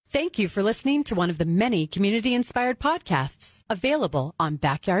Thank you for listening to one of the many community-inspired podcasts available on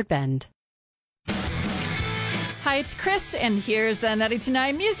Backyard Bend. Hi, it's Chris, and here's the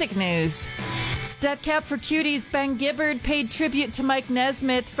 99 Music News. Death Cab for Cutie's Ben Gibbard paid tribute to Mike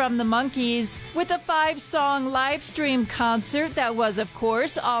Nesmith from the Monkees with a 5-song live stream concert that was, of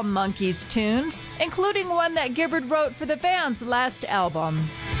course, all Monkees tunes, including one that Gibbard wrote for the band's last album.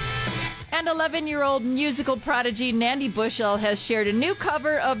 And 11-year-old musical prodigy Nandi Bushell has shared a new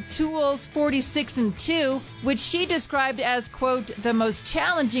cover of Tool's 46 and 2, which she described as, quote, the most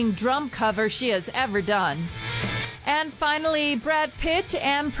challenging drum cover she has ever done. And finally, Brad Pitt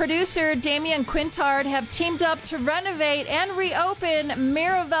and producer Damien Quintard have teamed up to renovate and reopen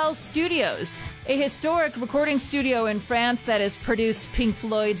Miraval Studios, a historic recording studio in France that has produced Pink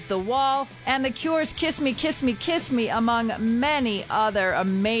Floyd's The Wall and The Cure's Kiss Me, Kiss Me, Kiss Me, among many other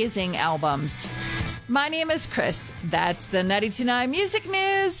amazing albums. My name is Chris. That's the 92.9 Music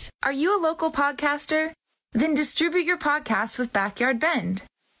News. Are you a local podcaster? Then distribute your podcast with Backyard Bend.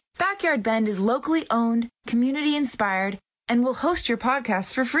 Backyard Bend is locally owned, community-inspired, and will host your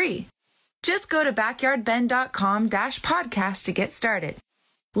podcast for free. Just go to backyardbend.com/podcast to get started.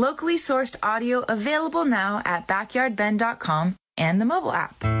 Locally sourced audio available now at backyardbend.com and the mobile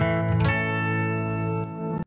app.